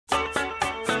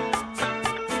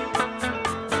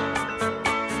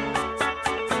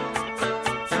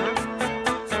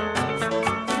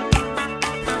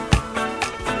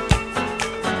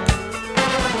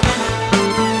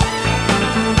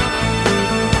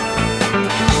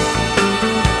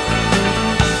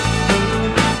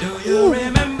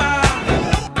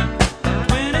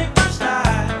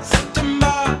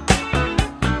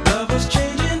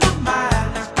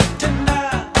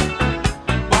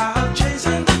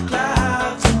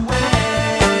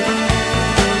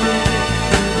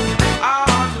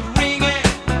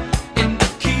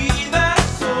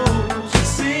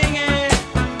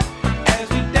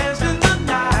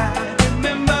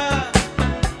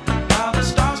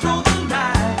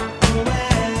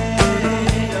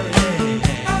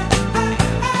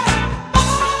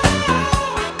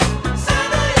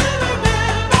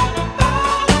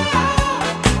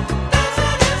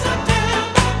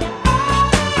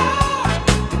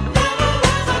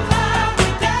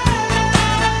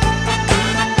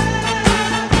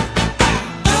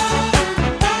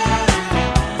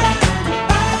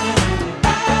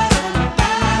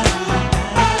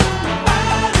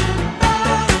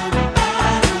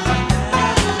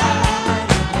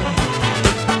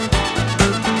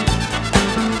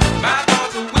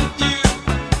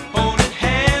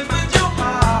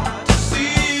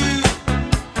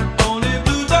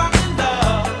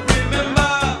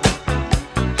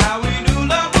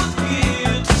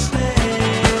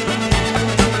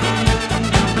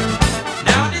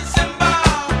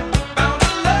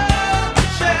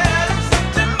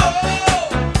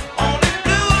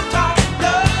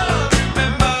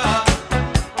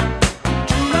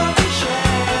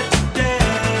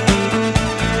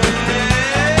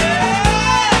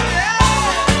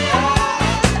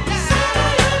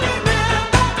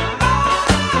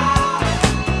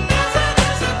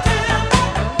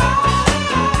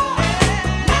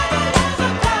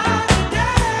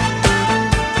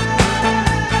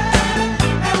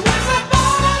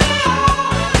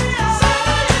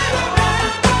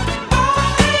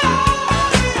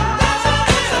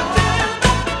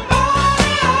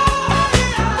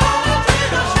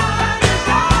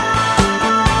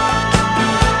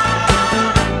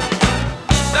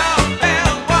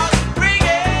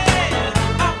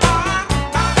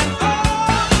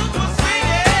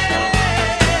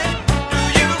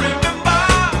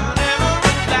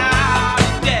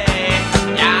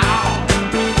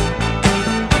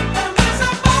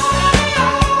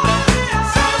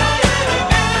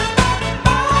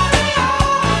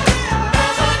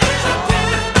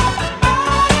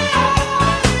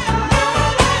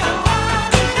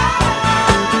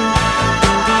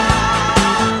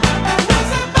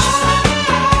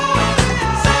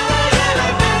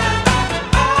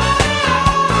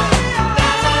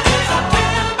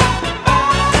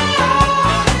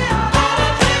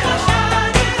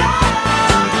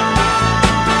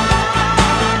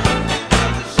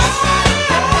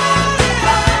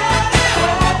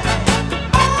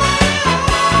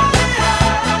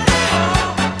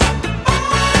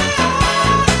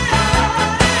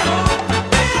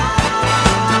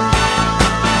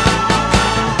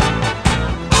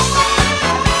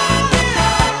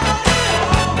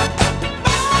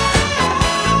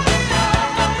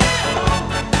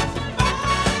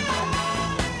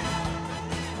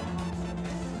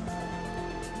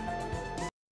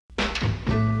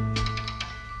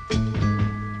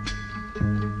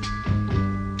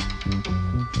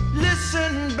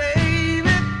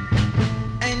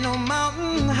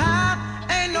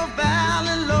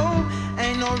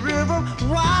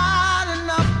wide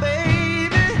enough,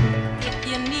 baby. If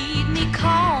you need me,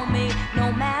 call me.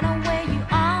 No matter where you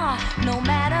are, no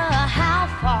matter how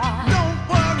far. Don't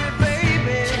worry,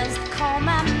 baby. Just call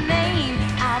my name,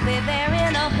 I'll be there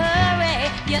in a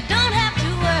hurry. You don't have to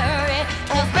worry,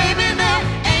 'cause baby, there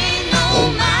ain't no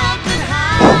mountain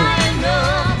high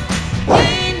enough,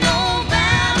 ain't no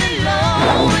valley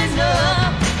low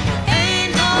enough,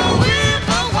 ain't no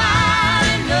river wide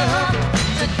enough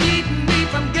to keep me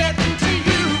from getting to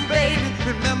you, baby.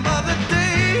 Remember the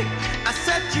day I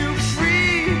set you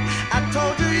free? I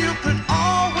told you you could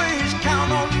always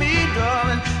count on me,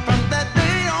 darling. From that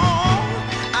day on,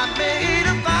 I made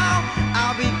a vow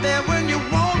I'll be there when you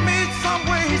want me, some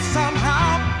way,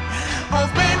 somehow. Oh,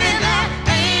 baby, there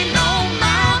ain't no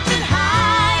mountain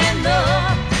high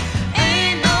enough,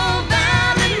 ain't no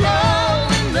valley low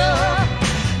enough,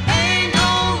 ain't no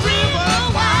river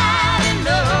wide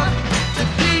enough to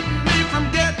keep me from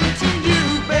getting to you,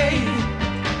 baby.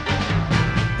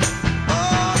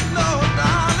 Oh, no,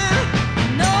 darling.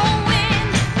 No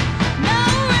wind, no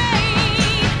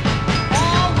rain,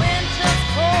 or winter's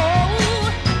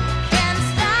cold can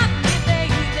stop me,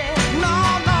 baby. No,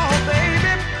 no,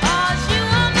 baby. 'Cause you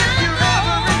are my If you're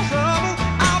ever in love. trouble,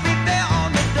 I'll be there on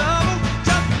the double.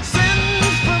 Just send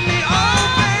for me,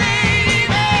 oh,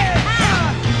 baby.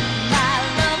 My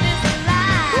love is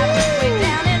alive, way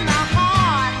down in my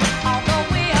heart, although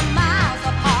we are miles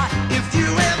apart. If you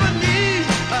ever need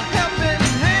a helping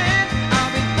hand,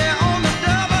 I'll be there on the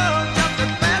double, just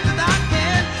as fast as I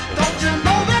can. Don't you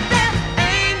know that there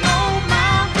ain't no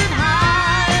mountain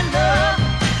high enough,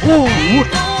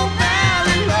 ain't no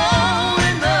valley low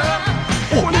enough,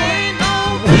 ain't no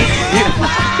river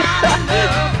wide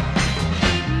enough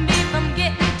Keep me from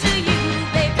getting to you,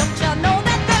 babe. Don't you know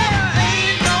that there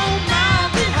ain't no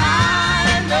mountain high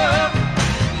enough,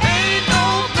 ain't no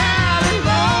valley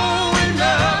low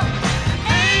enough,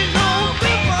 ain't no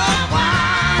river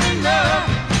wide enough,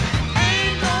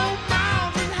 ain't no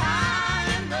mountain high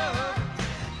enough.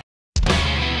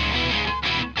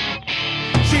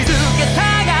 静けさ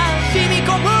が染み込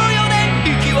むよね。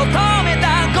息を止めた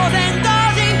午前5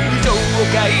時、情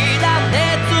界だって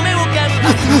爪をかす。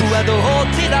明日はどっ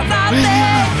ちださって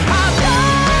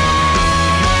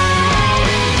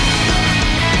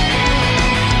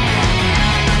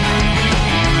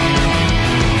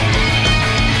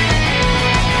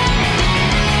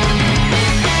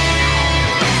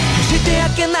決して明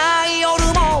けない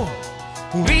夜も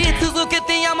降り続け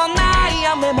てやまない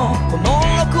雨も、この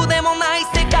ろくでもない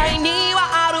世界に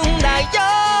はあるんだよ。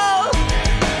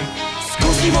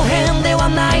少しも変では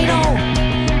ないの、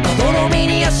まどろみ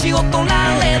に足を取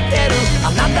られてる。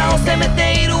あなたを責め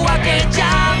ているわけじ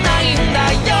ゃないん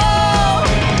だよ。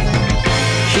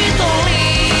一人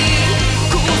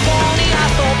空想に遊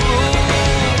ぶ、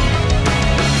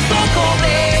そこで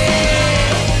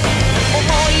思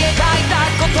い描いた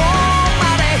ことま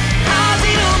で恥じ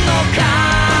るのか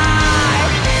い。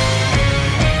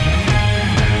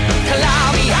絡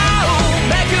み合う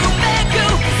めくめく、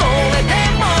それで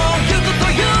も行くと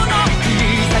いうの、切り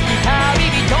裂き旅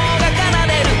人が奏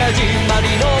でる始まり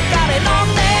の鐘の音。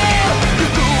服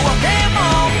をでも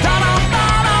タランタ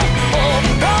ラン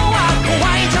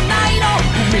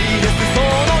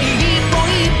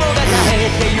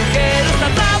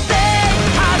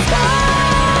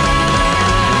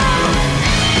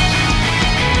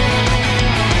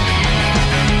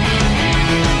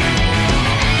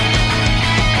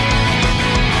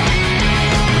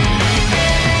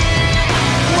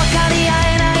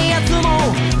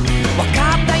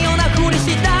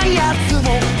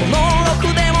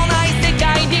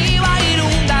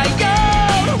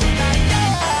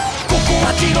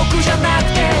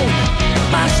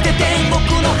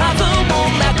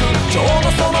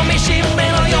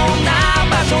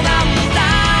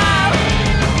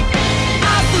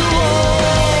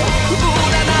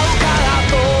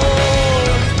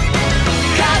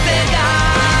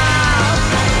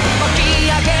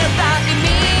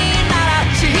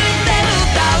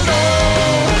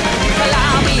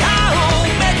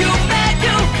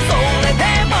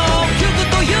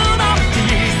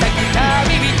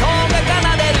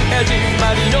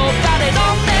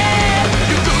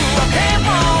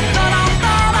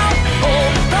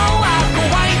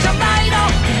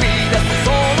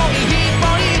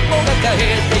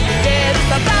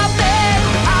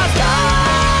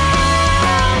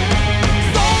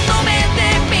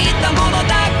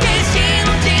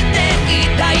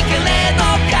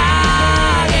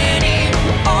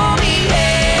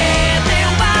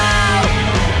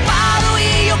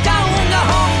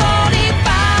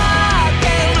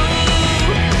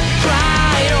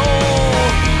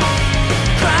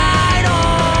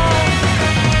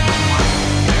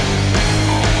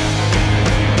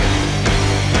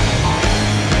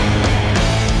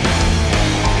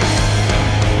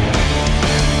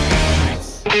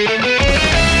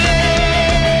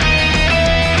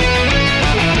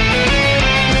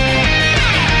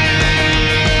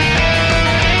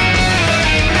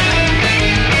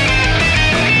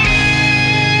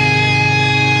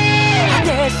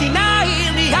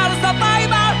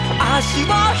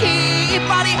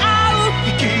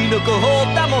く掘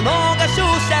ったものが照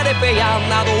射でペア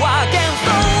などは幻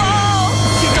想